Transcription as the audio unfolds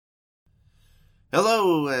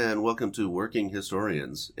Hello, and welcome to Working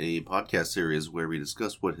Historians, a podcast series where we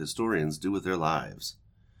discuss what historians do with their lives.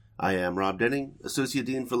 I am Rob Denning, Associate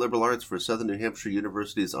Dean for Liberal Arts for Southern New Hampshire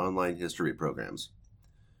University's online history programs.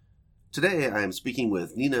 Today, I am speaking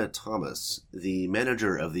with Nina Thomas, the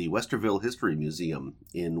manager of the Westerville History Museum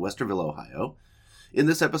in Westerville, Ohio. In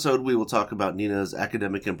this episode, we will talk about Nina's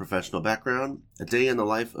academic and professional background, a day in the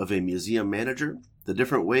life of a museum manager, the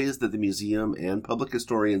different ways that the museum and public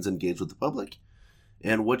historians engage with the public,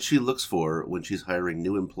 and what she looks for when she's hiring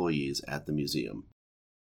new employees at the museum.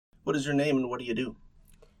 What is your name and what do you do?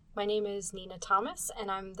 My name is Nina Thomas, and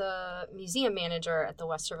I'm the museum manager at the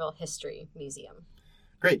Westerville History Museum.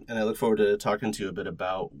 Great, and I look forward to talking to you a bit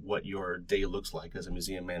about what your day looks like as a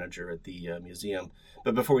museum manager at the museum.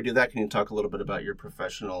 But before we do that, can you talk a little bit about your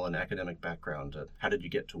professional and academic background? How did you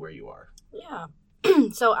get to where you are? Yeah,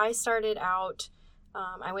 so I started out,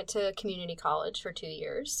 I went to community college for 2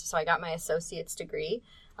 years, so I got my associate's degree,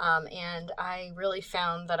 and I really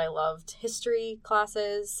found that I loved history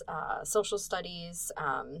classes, social studies.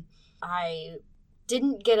 I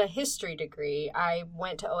didn't get a history degree. I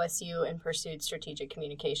went to OSU and pursued strategic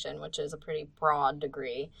communication, which is a pretty broad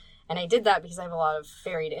degree. And I did that because I have a lot of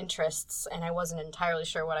varied interests and I wasn't entirely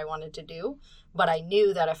sure what I wanted to do. But I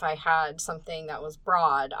knew that if I had something that was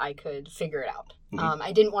broad, I could figure it out. Mm-hmm.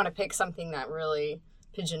 I didn't want to pick something that really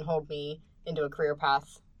pigeonholed me into a career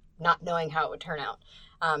path, not knowing how it would turn out.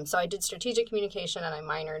 So I did strategic communication and I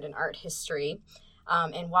minored in art history.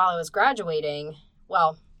 And while I was graduating,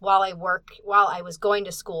 while I was going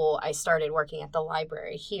to school, I started working at the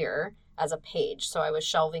library here as a page. So I was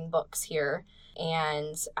shelving books here,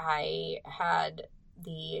 and I had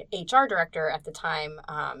the HR director at the time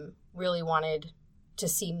really wanted to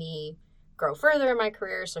see me grow further in my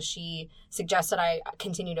career. So she suggested I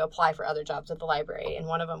continue to apply for other jobs at the library. And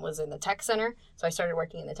one of them was in the tech center. So I started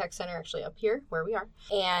working in the tech center, actually up here where we are.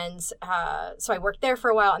 And so I worked there for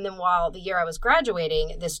a while. And then while the year I was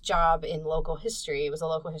graduating, this job in local history, it was a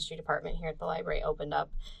local history department here at the library, opened up.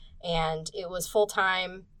 And it was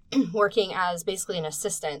full-time working as basically an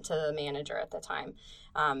assistant to the manager at the time.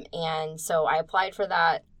 And so I applied for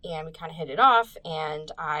that and we kind of hit it off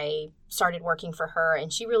and I started working for her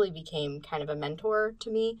and she really became kind of a mentor to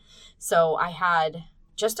me. So I had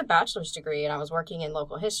just a bachelor's degree and I was working in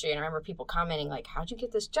local history and I remember people commenting like, how'd you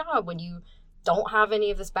get this job when you don't have any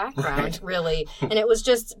of this background, really? And it was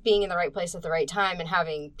just being in the right place at the right time and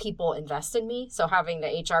having people invest in me. So having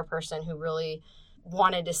the HR person who really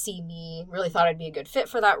wanted to see me, really thought I'd be a good fit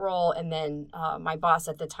for that role. And then my boss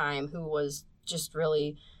at the time, who was just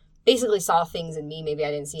really basically saw things in me maybe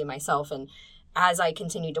I didn't see in myself. And as I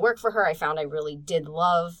continued to work for her, I found I really did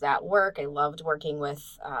love that work. I loved working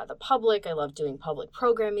with the public. I loved doing public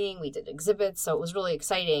programming. We did exhibits, so it was really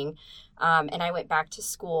exciting. And I went back to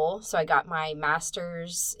school. So I got my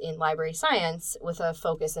master's in library science with a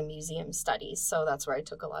focus in museum studies. So that's where I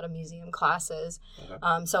took a lot of museum classes.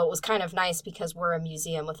 Okay. So it was kind of nice because we're a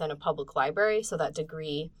museum within a public library. So that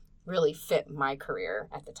degree really fit my career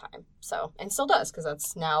at the time. So, and still does, because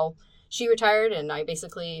that's now she retired and I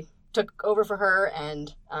basically took over for her,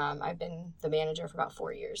 and I've been the manager for about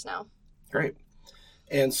 4 years now. Great.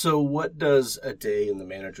 And so what does a day in the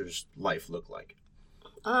manager's life look like?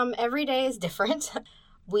 Every day is different.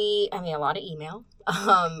 A lot of email,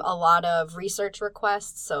 a lot of research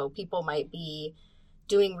requests. So people might be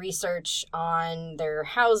doing research on their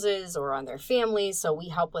houses or on their families. So we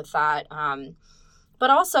help with that. But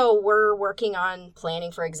also we're working on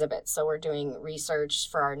planning for exhibits. So we're doing research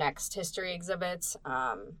for our next history exhibits.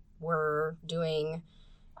 We're doing,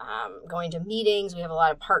 going to meetings. We have a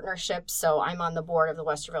lot of partnerships. So I'm on the board of the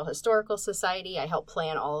Westerville Historical Society. I help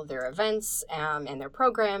plan all of their events and their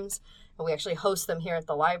programs. And we actually host them here at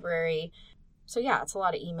the library. So yeah, it's a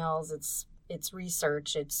lot of emails. It's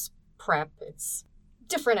research. It's prep. It's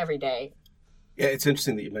different every day. Yeah, it's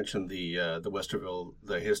interesting that you mentioned the Westerville,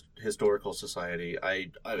 Historical Society.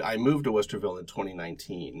 I moved to Westerville in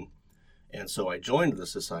 2019. And so I joined the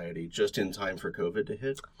society just in time for COVID to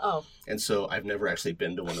hit. Oh. And so I've never actually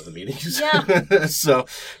been to one of the meetings. Yeah. So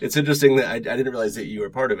it's interesting that I didn't realize that you were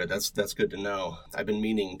part of it. That's good to know. I've been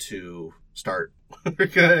meaning to start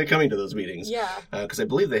coming to those meetings. Yeah. Because I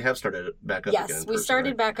believe they have started back up again. Yes, we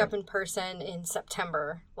started back up in person in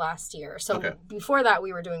September last year. So before that,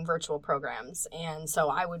 we were doing virtual programs. And so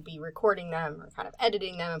I would be recording them or kind of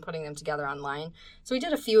editing them and putting them together online. So we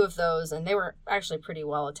did a few of those, and they were actually pretty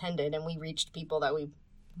well attended. And we reached people that we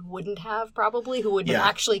wouldn't have probably, who wouldn't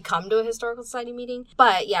actually come to a historical society meeting.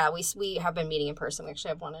 But yeah, we have been meeting in person. We actually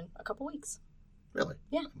have one in a couple weeks. Really?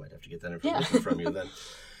 Yeah. I might have to get that information from you then.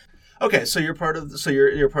 Okay, so you're part of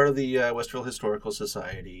you're part of the Westerville Historical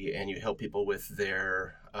Society, and you help people with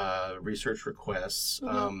their research requests.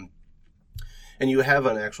 Mm-hmm. And you have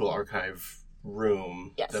an actual archive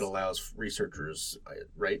room Yes. that allows researchers,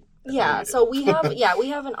 right? Yeah, so we have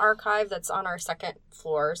an archive that's on our second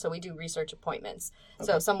floor, so we do research appointments.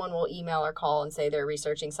 So Okay. someone will email or call and say they're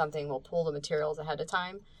researching something, we'll pull the materials ahead of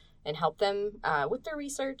time and help them with their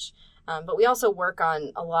research. But we also work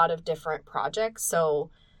on a lot of different projects. So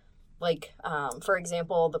like, for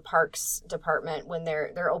example, the Parks Department, when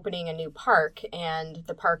they're opening a new park, and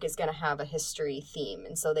the park is going to have a history theme,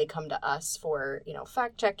 and so they come to us for,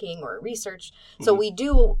 fact checking or research. So we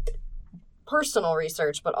do personal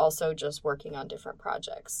research, but also just working on different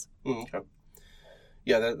projects. Okay.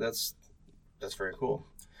 Yeah, that's very cool.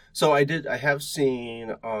 So I have seen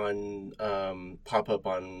on pop up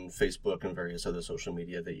on Facebook and various other social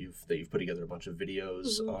media that you've put together a bunch of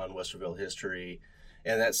videos on Westerville history,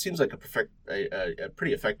 and that seems like a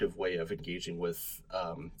pretty effective way of engaging with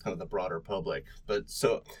kind of the broader public. But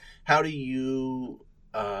so, how do you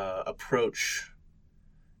approach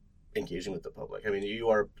engaging with the public? I mean, you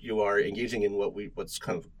are engaging in what's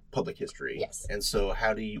kind of public history. Yes. And so,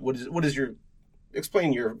 how do you what is your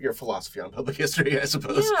explain your philosophy on public history, I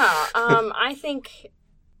suppose. Yeah, I think,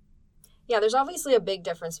 there's obviously a big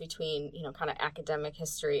difference between, kind of academic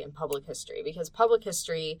history and public history, because public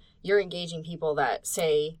history, you're engaging people that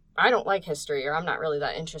say, I don't like history, or I'm not really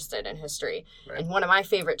that interested in history. Right. And one of my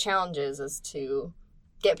favorite challenges is to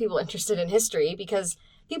get people interested in history, because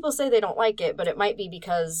people say they don't like it, but it might be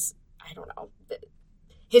because, I don't know,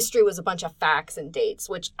 history was a bunch of facts and dates,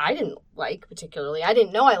 which I didn't like particularly. I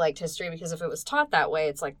didn't know I liked history, because if it was taught that way,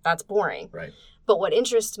 it's like, that's boring. Right. But what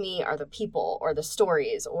interests me are the people, or the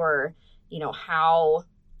stories, or, how,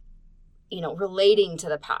 relating to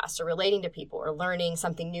the past, or relating to people, or learning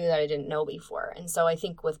something new that I didn't know before. And so I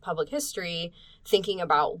think with public history, thinking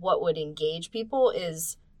about what would engage people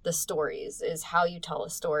is the stories, is how you tell a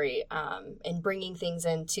story, and bringing things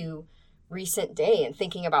into recent day and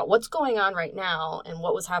thinking about what's going on right now and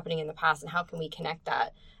what was happening in the past and how can we connect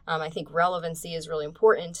that. I think relevancy is really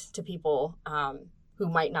important to people who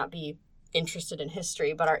might not be interested in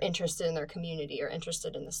history but are interested in their community, or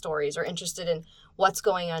interested in the stories, or interested in what's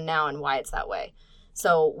going on now and why it's that way.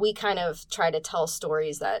 So we kind of try to tell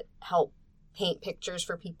stories that help paint pictures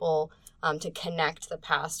for people to connect the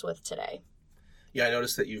past with today. Yeah, I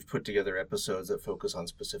noticed that you've put together episodes that focus on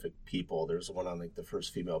specific people. There's one on like the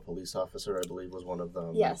first female police officer, I believe, was one of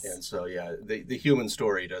them. Yes. And so, yeah, the human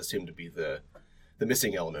story does seem to be the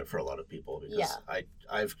missing element for a lot of people, because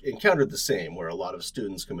I've encountered the same, where a lot of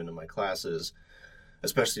students come into my classes,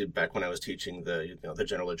 especially back when I was teaching the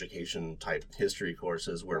general education type history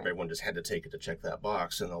courses, where everyone just had to take it to check that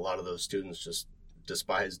box, and a lot of those students just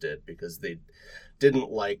despised it because they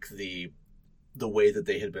didn't like the way that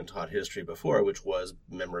they had been taught history before, which was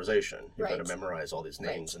memorization. You've got to memorize all these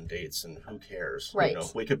names and dates, and who cares? Right.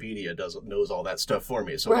 Wikipedia knows all that stuff for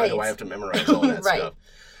me, so why do I have to memorize all that stuff?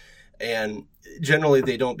 And generally,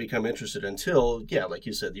 they don't become interested until, like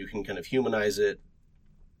you said, you can kind of humanize it,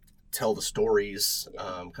 tell the stories,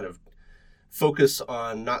 kind of focus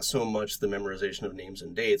on not so much the memorization of names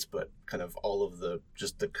and dates, but kind of all of the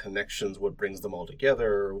connections, what brings them all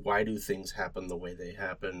together, why do things happen the way they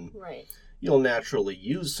happen. Right. You'll naturally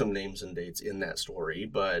use some names and dates in that story,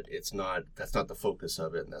 but that's not the focus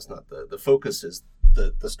of it, and that's not the focus is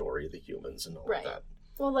the story, the humans, and all of that.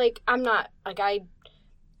 Well,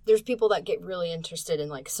 there's people that get really interested in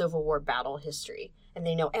like Civil War battle history, and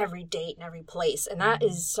they know every date and every place, and that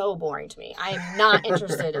is so boring to me. I am not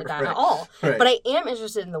interested in that at all. Right. But I am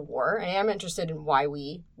interested in the war. I am interested in why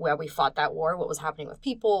we fought that war, what was happening with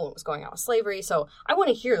people, what was going on with slavery. So I want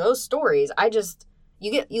to hear those stories.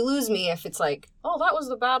 You lose me if it's like, oh, that was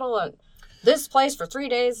the battle at this place for 3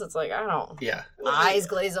 days. It's like, I don't. Yeah. Eyes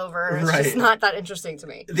glaze over. It's just not that interesting to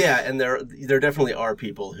me. Yeah, and there definitely are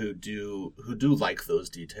people who do like those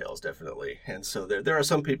details, definitely. And so there are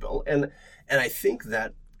some people, and I think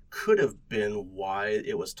that could have been why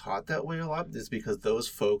it was taught that way a lot, is because those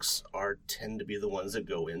folks tend to be the ones that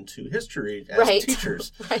go into history as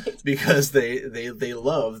teachers. Right. Because they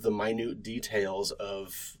love the minute details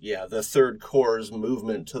of the Third Corps'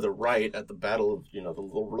 movement to the right at the Battle of the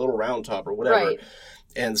Little Round Top or whatever. Right.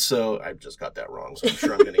 And so I just got that wrong, so I'm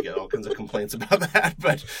sure I'm going to get all kinds of complaints about that.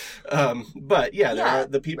 But there are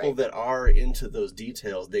the people that are into those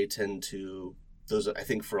details. They tend to. Those, I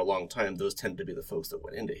think, for a long time, those tend to be the folks that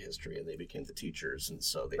went into history, and they became the teachers, and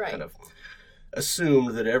so they kind of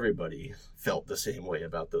assumed that everybody felt the same way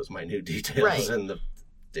about those minute details, and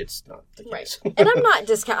it's not the case. Right. And I'm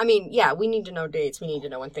not I mean, yeah, we need to know dates. We need to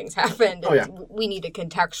know when things happened. Oh, yeah. We need to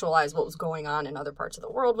contextualize what was going on in other parts of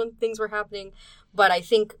the world when things were happening. But I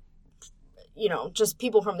think, just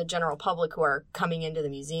people from the general public who are coming into the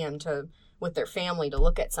museum with their family to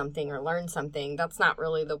look at something or learn something, that's not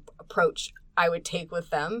really the approach I would take with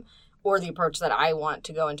them, or the approach that I want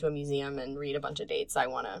to go into a museum and read a bunch of dates. I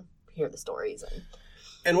want to hear the stories.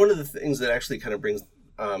 And one of the things that actually kind of brings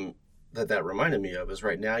that reminded me of is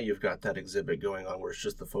right now you've got that exhibit going on where it's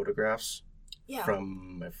just the photographs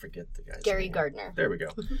from, I forget the guy's Gary name. Gardner. There we go.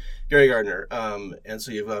 Gary Gardner. And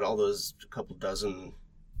so you've got all those couple dozen,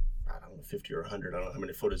 I don't know, 50 or 100, I don't know how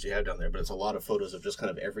many photos you have down there, but it's a lot of photos of just kind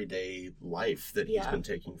of everyday life that he's been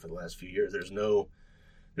taking for the last few years. There's no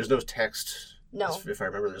text. No. If I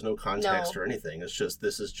remember, there's no context or anything. It's just,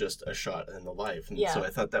 this is just a shot in the life. And so I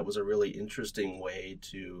thought that was a really interesting way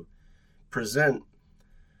to present,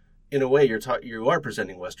 in a way, you are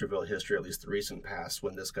presenting Westerville history, at least the recent past,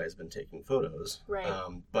 when this guy's been taking photos. Right.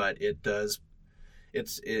 But it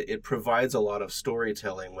provides a lot of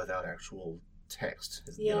storytelling without actual text.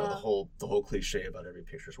 Yeah. The whole cliche about every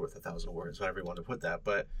picture's worth 1,000 words, however you want to put that.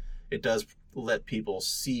 But it does let people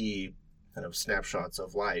see kind of snapshots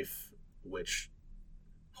of life, which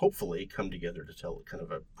hopefully come together to tell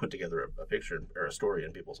put together a picture or a story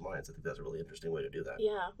in people's minds. I think that's a really interesting way to do that.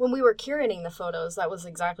 Yeah. When we were curating the photos, that was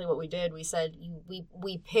exactly what we did. We said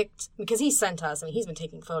we picked, because he sent us, he's been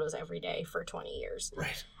taking photos every day for 20 years.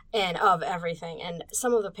 Right. And of everything. And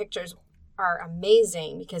some of the pictures are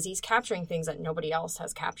amazing because he's capturing things that nobody else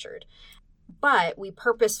has captured. But we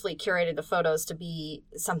purposefully curated the photos to be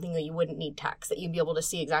something that you wouldn't need text, that you'd be able to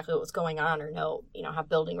see exactly what's going on, or have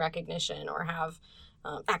building recognition, or have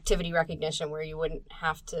activity recognition where you wouldn't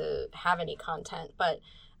have to have any content. But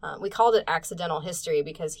we called it accidental history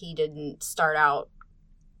because he didn't start out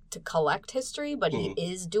to collect history, but he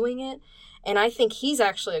is doing it. And I think he's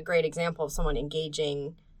actually a great example of someone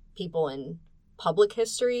engaging people in public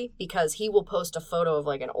history, because he will post a photo of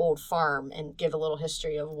like an old farm and give a little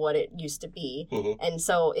history of what it used to be. And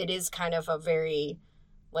so it is kind of a very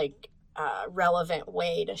relevant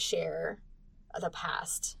way to share the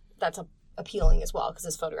past. That's appealing as well because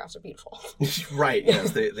his photographs are beautiful. Right. Yes.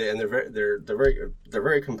 They're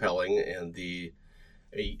very compelling, and they're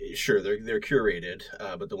curated,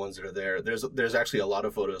 but the ones that are there's actually a lot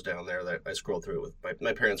of photos down there that I scrolled through with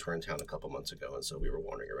my parents were in town a couple months ago, and so we were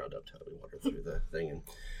wandering around uptown. We wandered through the thing, and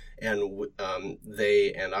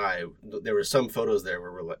they and I, there were some photos there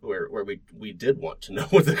where we did want to know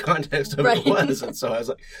what the context of it was, and so I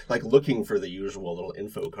was like looking for the usual little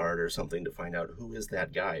info card or something to find out who is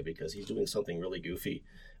that guy, because he's doing something really goofy,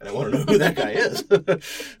 and I want to know who that guy is.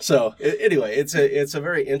 So anyway, it's a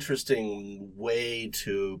very interesting way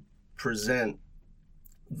to present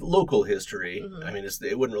local history. I mean,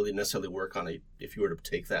 it wouldn't really necessarily work if you were to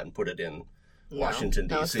take that and put it in Washington,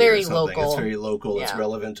 D.C. It's very or something. local. It's very local. Yeah. It's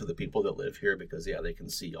relevant to the people that live here because, they can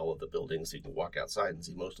see all of the buildings. You can walk outside and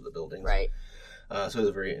see most of the buildings. Right. So it's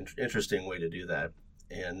a very interesting way to do that.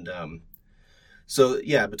 And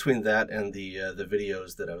between that and the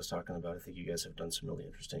videos that I was talking about, I think you guys have done some really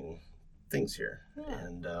interesting things here. Yeah.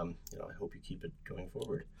 And, I hope you keep it going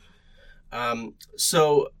forward.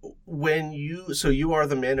 So you are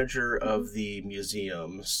the manager of the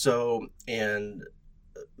museum. And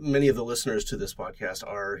many of the listeners to this podcast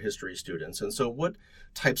are history students. And so what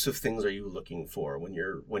types of things are you looking for when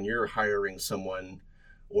you're hiring someone,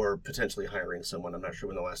 or potentially hiring someone? I'm not sure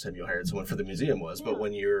when the last time you hired someone for the museum was, but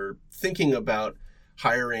when you're thinking about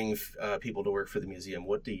hiring people to work for the museum,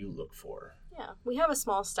 what do you look for? Yeah, we have a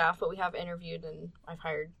small staff, but we have interviewed and I've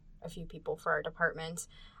hired a few people for our department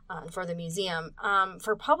for the museum.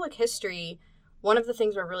 For public history, one of the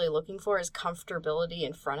things we're really looking for is comfortability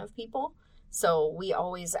in front of people. So we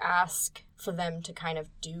always ask for them to kind of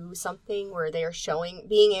do something where they are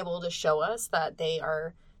being able to show us that they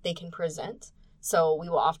can present. So we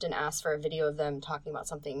will often ask for a video of them talking about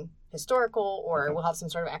something historical, or we'll have some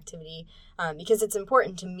sort of activity, because it's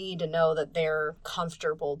important to me to know that they're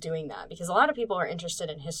comfortable doing that. Because a lot of people are interested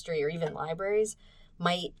in history, or even libraries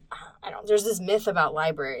there's this myth about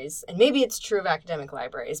libraries, and maybe it's true of academic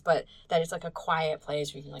libraries, but that it's like a quiet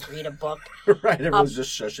place where you can read a book. Right, everyone's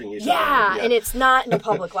just shushing each other. Yeah, and it's not in a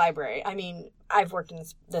public library. I mean, I've worked in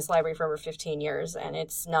this library for over 15 years, and it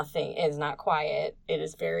is not quiet. It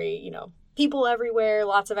is very, people everywhere,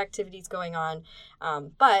 lots of activities going on.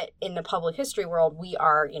 But in the public history world, we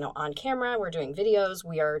are, on camera, we're doing videos,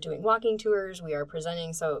 we are doing walking tours, we are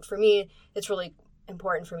presenting. So for me, it's really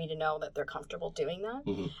important for me to know that they're comfortable doing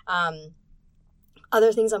that.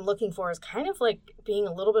 Other things I'm looking for is kind of like being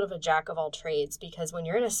a little bit of a jack of all trades, because when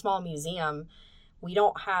you're in a small museum, we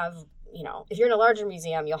don't have, if you're in a larger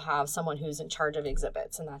museum, you'll have someone who's in charge of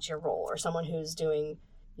exhibits, and that's your role, or someone who's doing,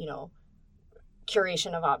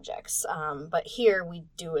 curation of objects. But here we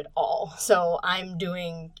do it all. So I'm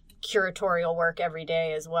doing curatorial work every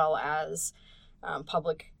day, as well as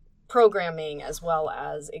public programming, as well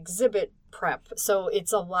as exhibit prep. So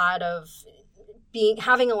it's a lot of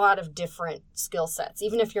having a lot of different skill sets.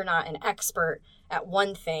 Even if you're not an expert at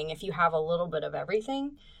one thing, if you have a little bit of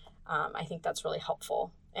everything, I think that's really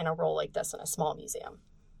helpful in a role like this in a small museum.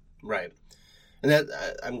 Right. And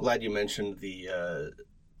that I'm glad you mentioned the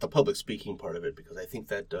public speaking part of it, because I think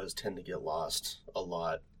that does tend to get lost a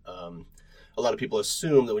lot. A lot of people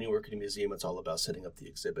assume that when you work in a museum, it's all about setting up the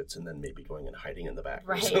exhibits and then maybe going and hiding in the back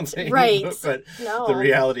or something. Right. But no. The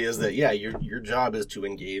reality is that, your job is to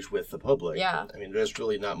engage with the public. Yeah. I mean, there's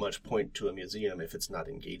really not much point to a museum if it's not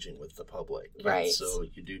engaging with the public. Right. And so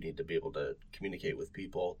you do need to be able to communicate with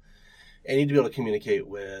people, and you need to be able to communicate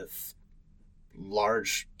with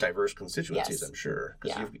large, diverse constituencies, yes. I'm sure.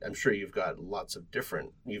 Because I'm sure you've got lots of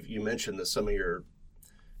different... You mentioned that some of your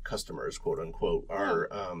customers, quote unquote, are...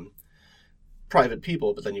 private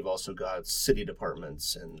people, but then you've also got city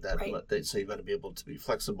departments, and so you've got to be able to be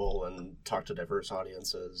flexible and talk to diverse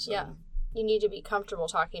audiences. Yeah, you need to be comfortable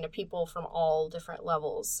talking to people from all different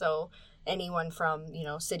levels. So anyone from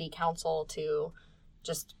city council to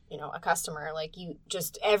just a customer, like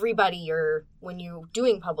everybody. When you're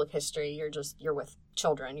doing public history, you're with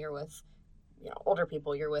children, you're with older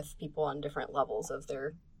people, you're with people on different levels of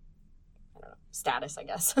their status, I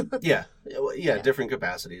guess. yeah, different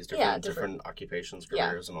capacities, different occupations,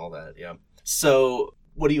 careers, and all that. Yeah. So,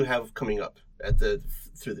 what do you have coming up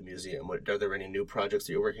through the museum? Are there any new projects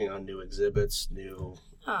that you're working on? New exhibits? New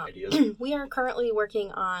ideas? We are currently working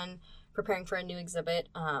on preparing for a new exhibit.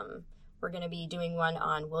 We're going to be doing one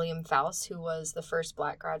on William Faust, who was the first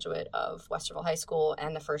Black graduate of Westerville High School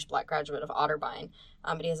and the first Black graduate of Otterbein.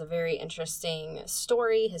 But he has a very interesting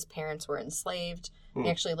story. His parents were enslaved. He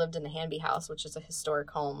actually lived in the Hanby House, which is a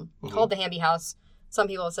historic home called the Hanby House. Some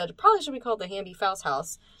people have said it probably should be called the Hanby Faust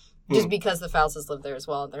House, just because the Faustes lived there as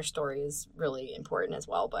well, and their story is really important as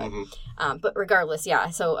well. But regardless,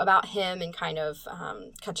 so about him and kind of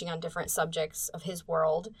touching on different subjects of his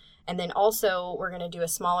world. And then also we're going to do a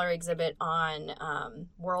smaller exhibit on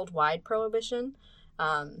worldwide prohibition,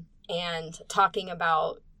 and talking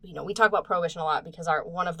about, we talk about prohibition a lot because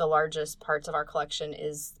one of the largest parts of our collection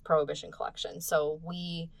is prohibition collection. So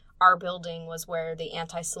our building was where the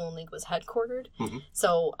Anti-Saloon League was headquartered.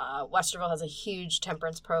 So Westerville has a huge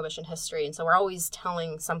temperance prohibition history. And so we're always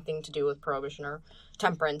telling something to do with prohibition or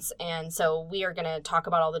temperance. And so we are going to talk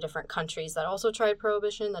about all the different countries that also tried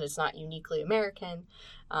prohibition, that it's not uniquely American,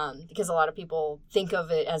 because a lot of people think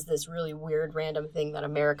of it as this really weird random thing that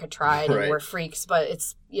America tried and we're freaks, but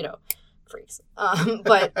it's, freaks.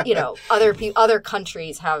 But other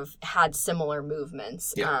countries have had similar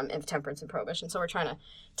movements of temperance and prohibition. So we're trying to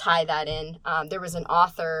tie that in. There was an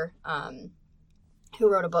author who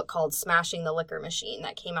wrote a book called Smashing the Liquor Machine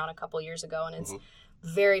that came out a couple years ago, and it's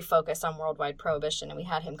very focused on worldwide prohibition. And we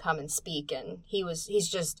had him come and speak, and he's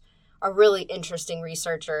just a really interesting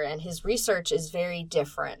researcher, and his research is very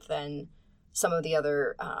different than some of the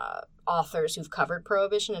other authors who've covered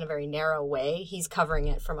prohibition in a very narrow way. He's covering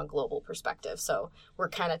it from a global perspective. So we're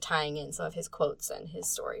kind of tying in some of his quotes and his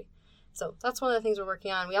story. So that's one of the things we're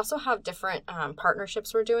working on. We also have different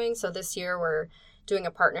partnerships we're doing. So this year we're doing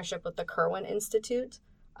a partnership with the Kirwan Institute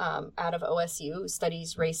out of OSU, who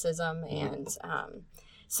studies racism. And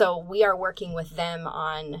so we are working with them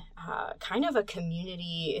on kind of a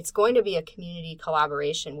community. It's going to be a community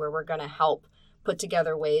collaboration where we're going to help put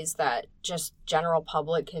together ways that just general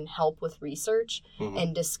public can help with research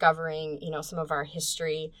and discovering, some of our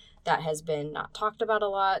history that has been not talked about a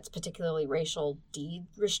lot, particularly racial deed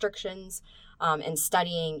restrictions, and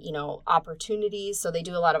studying, opportunities. So they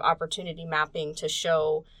do a lot of opportunity mapping to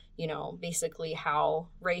show, basically how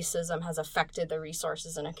racism has affected the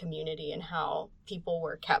resources in a community and how people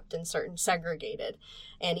were kept in certain segregated.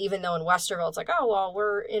 And even though in Westerville, it's like, oh, well,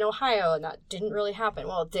 we're in Ohio and that didn't really happen.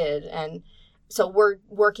 Well, it did. And so we're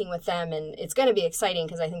working with them, and it's going to be exciting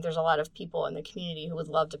because I think there's a lot of people in the community who would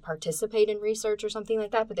love to participate in research or something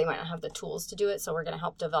like that, but they might not have the tools to do it. So we're going to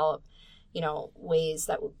help develop, ways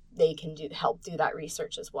that they can help do that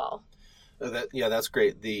research as well. That's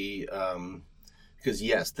great. Because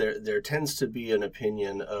yes, there tends to be an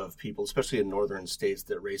opinion of people, especially in northern states,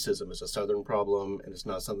 that racism is a southern problem and it's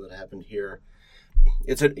not something that happened here.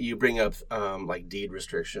 You bring up like deed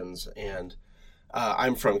restrictions, and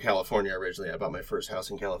I'm from California originally. I bought my first house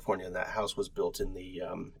in California, and that house was built in the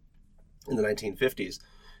 1950s.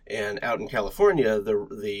 And out in California,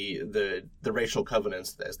 the racial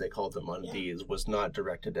covenants, as they called them on deeds, was not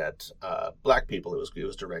directed at black people. It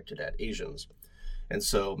was directed at Asians. And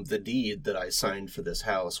so the deed that I signed for this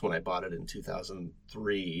house when I bought it in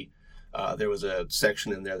 2003, there was a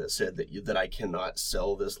section in there that said that I cannot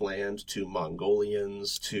sell this land to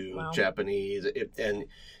Mongolians, to Japanese, and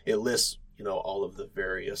it lists all of the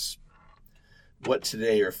various what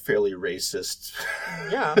today are fairly racist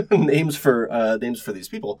names for these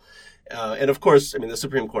people. And of course, I mean, the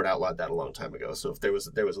Supreme Court outlawed that a long time ago. So if there was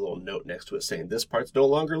a little note next to it saying this part's no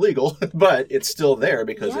longer legal, but it's still there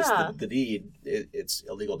because it's the deed. It's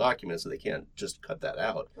a legal document, so they can't just cut that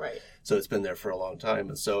out. Right. So it's been there for a long time,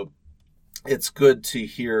 and so it's good to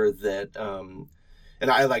hear that. And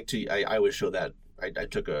I always show that. I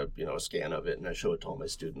took a scan of it and I show it to all my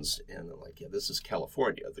students, and I'm like, this is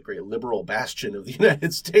California, the great liberal bastion of the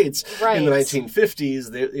United States. Right. In the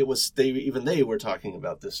 1950s. They were talking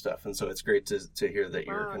about this stuff, and so it's great to hear that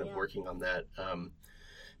you're kind of working on that,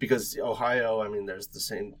 because Ohio, I mean, there's the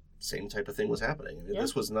same type of thing was happening. I mean,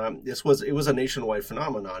 it was a nationwide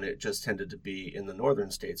phenomenon. It just tended to be in the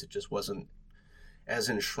northern states. It just wasn't as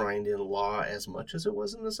enshrined in law as much as it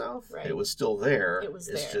was in the South. Right. It was still there. It was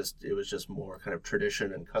just more kind of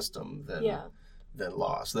tradition and custom than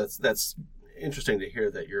law. So that's interesting to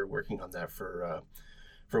hear that you're working on that for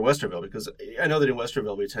Westerville, because I know that in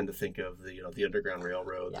Westerville we tend to think of the Underground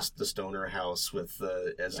Railroad, the Stoner House with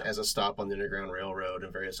as a stop on the Underground Railroad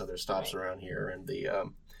and various other stops around here, and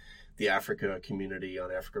the Africa community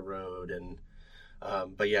on Africa Road, and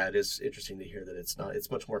but it is interesting to hear that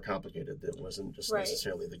it's much more complicated. That it wasn't just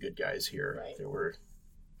necessarily the good guys here. Right. There were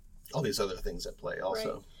all these other things at play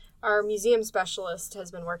also. Right. Our museum specialist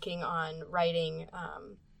has been working on writing,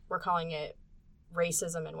 we're calling it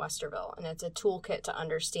Racism in Westerville, and it's a toolkit to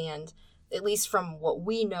understand, at least from what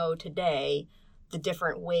we know today, the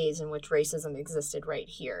different ways in which racism existed right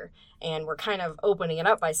here. And we're kind of opening it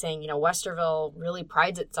up by saying, Westerville really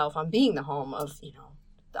prides itself on being the home of,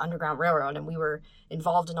 the Underground Railroad, and we were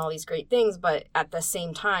involved in all these great things, but at the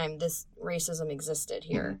same time, this racism existed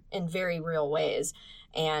here in very real ways.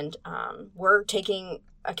 And we're taking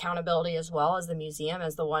accountability as well as the museum,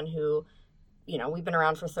 as the one who, we've been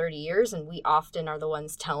around for 30 years, and we often are the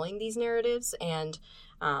ones telling these narratives. And,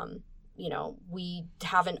 we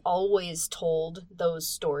haven't always told those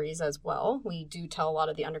stories as well. We do tell a lot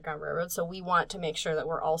of the Underground Railroad, so we want to make sure that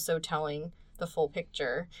we're also telling the full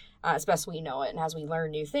picture, as best we know it. And as we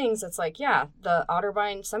learn new things, it's like, the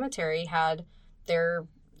Otterbein Cemetery had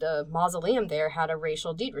the mausoleum there had a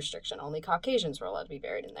racial deed restriction. Only Caucasians were allowed to be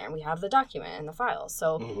buried in there. And we have the document and the files.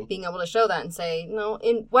 So being able to show that and say, no,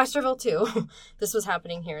 in Westerville too, this was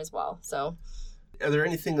happening here as well. So are there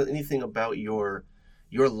anything about your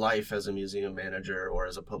life as a museum manager or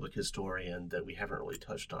as a public historian that we haven't really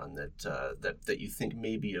touched on that you think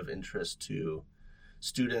may be of interest to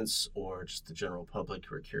students or just the general public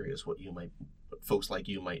who are curious what folks like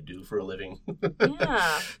you might do for a living?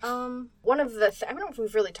 One of the I don't know if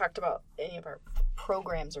we've really talked about any of our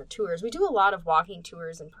programs or tours. We do a lot of walking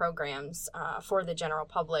tours and programs for the general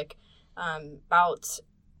public. About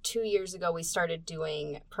 2 years ago, we started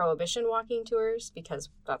doing Prohibition walking tours because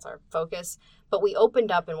that's our focus. But we opened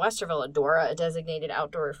up in Westerville a DORA, a designated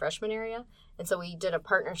outdoor refreshment area. And so we did a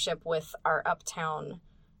partnership with our Uptown,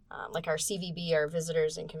 like our CVB, our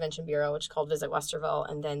Visitors and Convention Bureau, which is called Visit Westerville,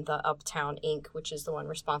 and then the Uptown Inc., which is the one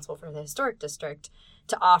responsible for the Historic District,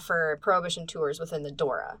 to offer Prohibition tours within the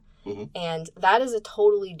DORA. And that is a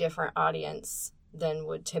totally different audience than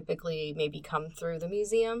would typically maybe come through the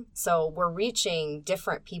museum. So we're reaching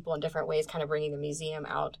different people in different ways, kind of bringing the museum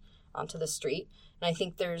out onto the street. And I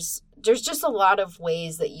think there's just a lot of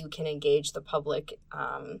ways that you can engage the public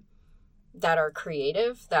that are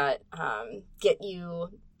creative, that get you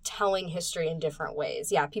telling history in different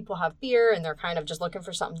ways. People have beer and they're kind of just looking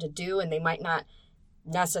for something to do, and they might not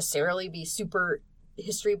necessarily be super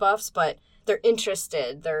history buffs, but they're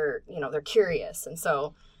interested, they're curious. And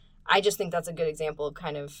so I just think that's a good example of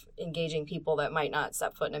kind of engaging people that might not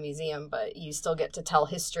step foot in a museum, but you still get to tell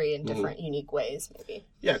history in different unique ways, maybe.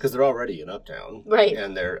 Yeah, because they're already in Uptown. Right.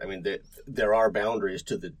 And there are boundaries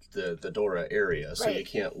to the Dora area, so you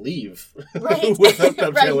can't leave with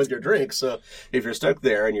Uptown with your drink. So if you're stuck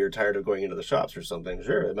there and you're tired of going into the shops or something,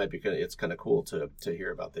 sure, it's kind of cool to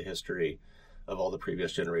hear about the history of all the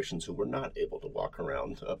previous generations who were not able to walk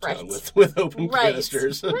around Uptown with open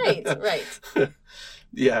canisters. Right.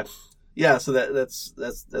 Yeah. So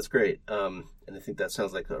that's great. And I think that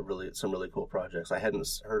sounds like some really cool projects. I hadn't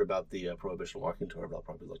heard about the Prohibition walking tour, but I'll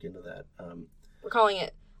probably look into that.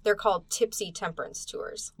 They're called Tipsy Temperance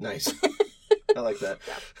Tours. Nice. I like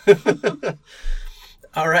that.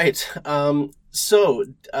 All right.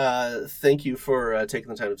 Thank you for taking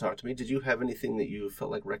the time to talk to me. Did you have anything that you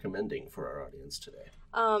felt like recommending for our audience today?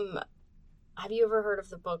 Have you ever heard of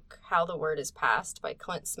the book How the Word is Passed by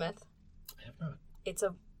Clint Smith? I have not. It's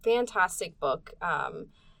a fantastic book.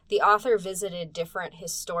 The author visited different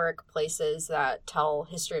historic places that tell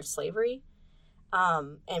history of slavery.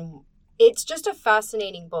 And it's just a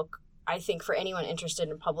fascinating book, I think, for anyone interested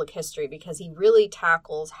in public history, because he really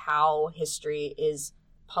tackles how history is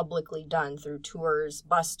publicly done through tours,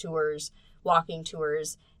 bus tours, walking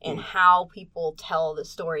tours, and how people tell the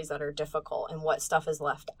stories that are difficult and what stuff is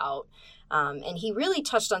left out. And he really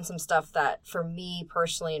touched on some stuff that, for me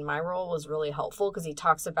personally in my role, was really helpful, because he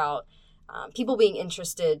talks about people being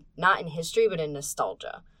interested not in history but in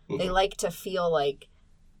nostalgia. Mm-hmm. They like to feel like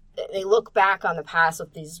they look back on the past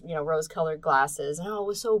with these, rose-colored glasses, and it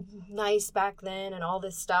was so nice back then and all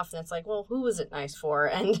this stuff. And it's like, well, who was it nice for?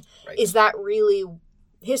 And is that really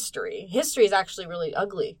history? History is actually really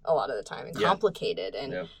ugly a lot of the time, and complicated,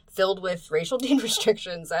 and filled with racial gene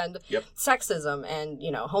restrictions and sexism and,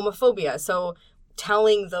 homophobia. So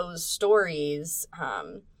telling those stories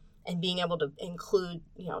and being able to include,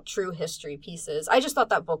 true history pieces. I just thought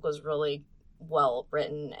that book was really well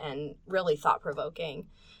written and really thought-provoking.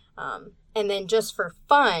 And then just for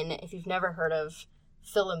fun, if you've never heard of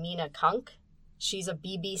Philomena Kunk, she's a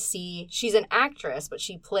BBC, she's an actress, but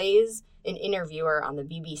she plays an interviewer on the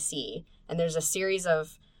BBC. And there's a series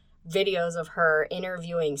of videos of her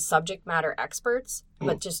interviewing subject matter experts,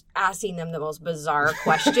 but just asking them the most bizarre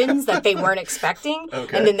questions that they weren't expecting.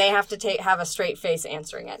 Okay. And then they have to have a straight face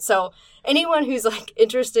answering it. So anyone who's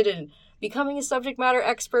interested in becoming a subject matter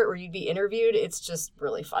expert where you'd be interviewed, it's just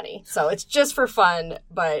really funny. So it's just for fun,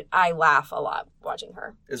 but I laugh a lot watching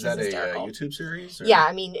her. Is that hysterical. A YouTube series? Or?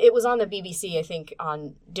 Yeah, it was on the BBC, I think,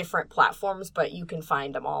 on different platforms, but you can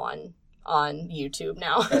find them all on YouTube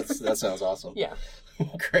now. That sounds awesome. Yeah.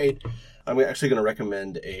 Great. I'm actually going to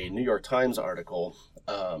recommend a New York Times article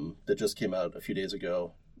that just came out a few days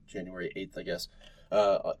ago, January 8th, I guess,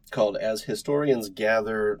 called As Historians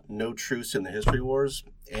Gather No Truce in the History Wars.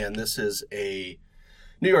 And this is a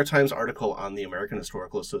New York Times article on the American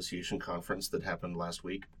Historical Association conference that happened last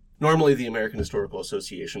week. Normally, the American Historical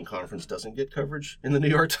Association conference doesn't get coverage in the New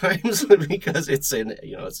York Times because it's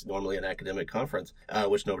normally an academic conference,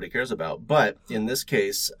 which nobody cares about. But in this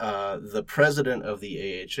case, the president of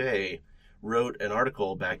the AHA wrote an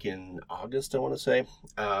article back in August, I want to say,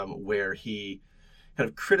 where he kind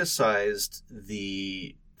of criticized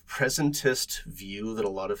the presentist view that a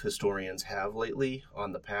lot of historians have lately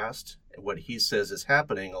on the past. What he says is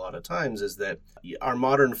happening a lot of times is that our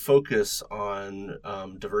modern focus on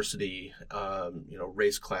diversity,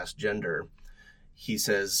 race, class, gender, he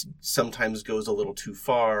says sometimes goes a little too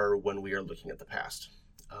far when we are looking at the past,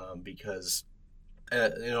 because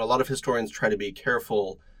a lot of historians try to be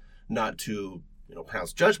careful not to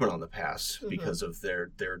pronounce judgment on the past because of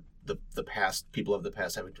the past, people of the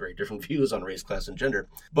past having very different views on race, class, and gender,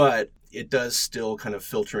 but it does still kind of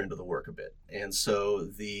filter into the work a bit. And so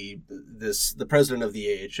the president of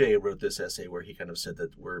the AHA wrote this essay where he kind of said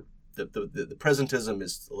that the presentism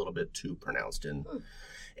is a little bit too pronounced,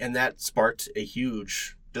 and that sparked a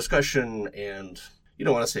huge discussion, and you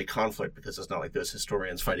don't want to say conflict because it's not like there's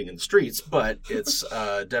historians fighting in the streets, but it's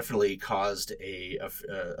definitely caused a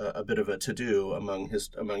bit of a to-do among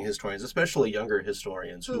historians, especially younger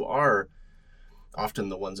historians who are often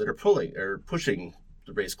the ones that are pushing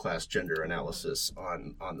the race, class, gender analysis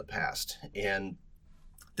on the past. And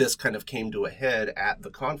this kind of came to a head at the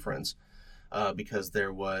conference because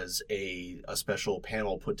there was a special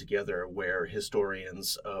panel put together where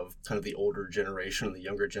historians of kind of the older generation and the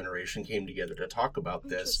younger generation came together to talk about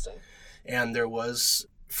this. And there was,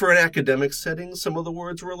 for an academic setting, some of the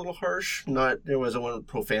words were a little harsh. There wasn't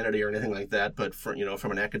profanity or anything like that, but from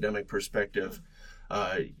an academic perspective,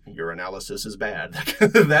 your analysis is bad.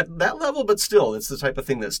 that level, but still, it's the type of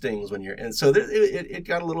thing that stings when you're. And so it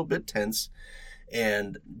got a little bit tense.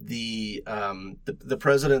 And the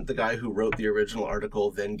president, the guy who wrote the original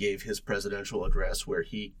article, then gave his presidential address where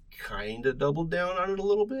he kind of doubled down on it a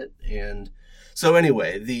little bit. And so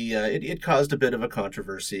anyway, it caused a bit of a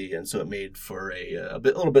controversy, and so it made for a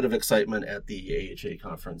little bit of excitement at the AHA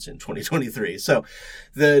conference in 2023. So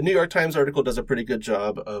the New York Times article does a pretty good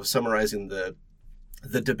job of summarizing the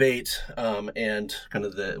debate and kind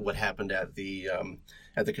of what happened at the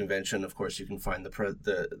convention. Of course, you can find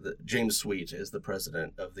the James Sweet is the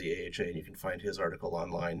president of the AHA, and you can find his article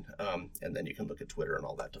online, and then you can look at Twitter and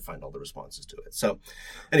all that to find all the responses to it. So,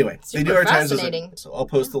 anyway, super the New York Times fascinating. So I'll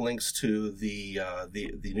post the links to the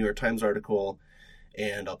New York Times article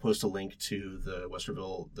And I'll post a link to the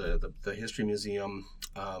Westerville, the History Museum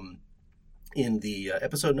in the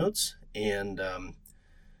episode notes. And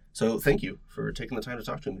so thank you for taking the time to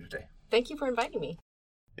talk to me today. Thank you for inviting me.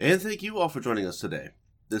 And thank you all for joining us today.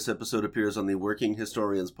 This episode appears on the Working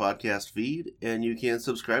Historians podcast feed, and you can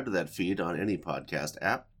subscribe to that feed on any podcast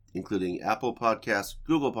app, including Apple Podcasts,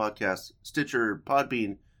 Google Podcasts, Stitcher,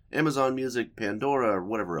 Podbean, Amazon Music, Pandora, or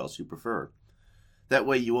whatever else you prefer. That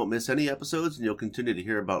way you won't miss any episodes, and you'll continue to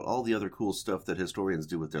hear about all the other cool stuff that historians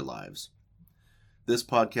do with their lives. This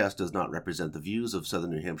podcast does not represent the views of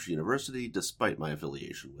Southern New Hampshire University, despite my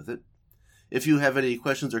affiliation with it. If you have any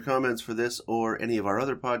questions or comments for this or any of our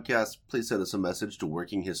other podcasts, please send us a message to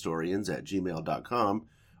workinghistorians@gmail.com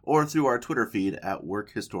or through our Twitter feed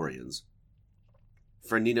 @workhistorians.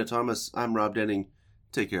 For Nina Thomas, I'm Rob Denning.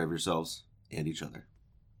 Take care of yourselves and each other.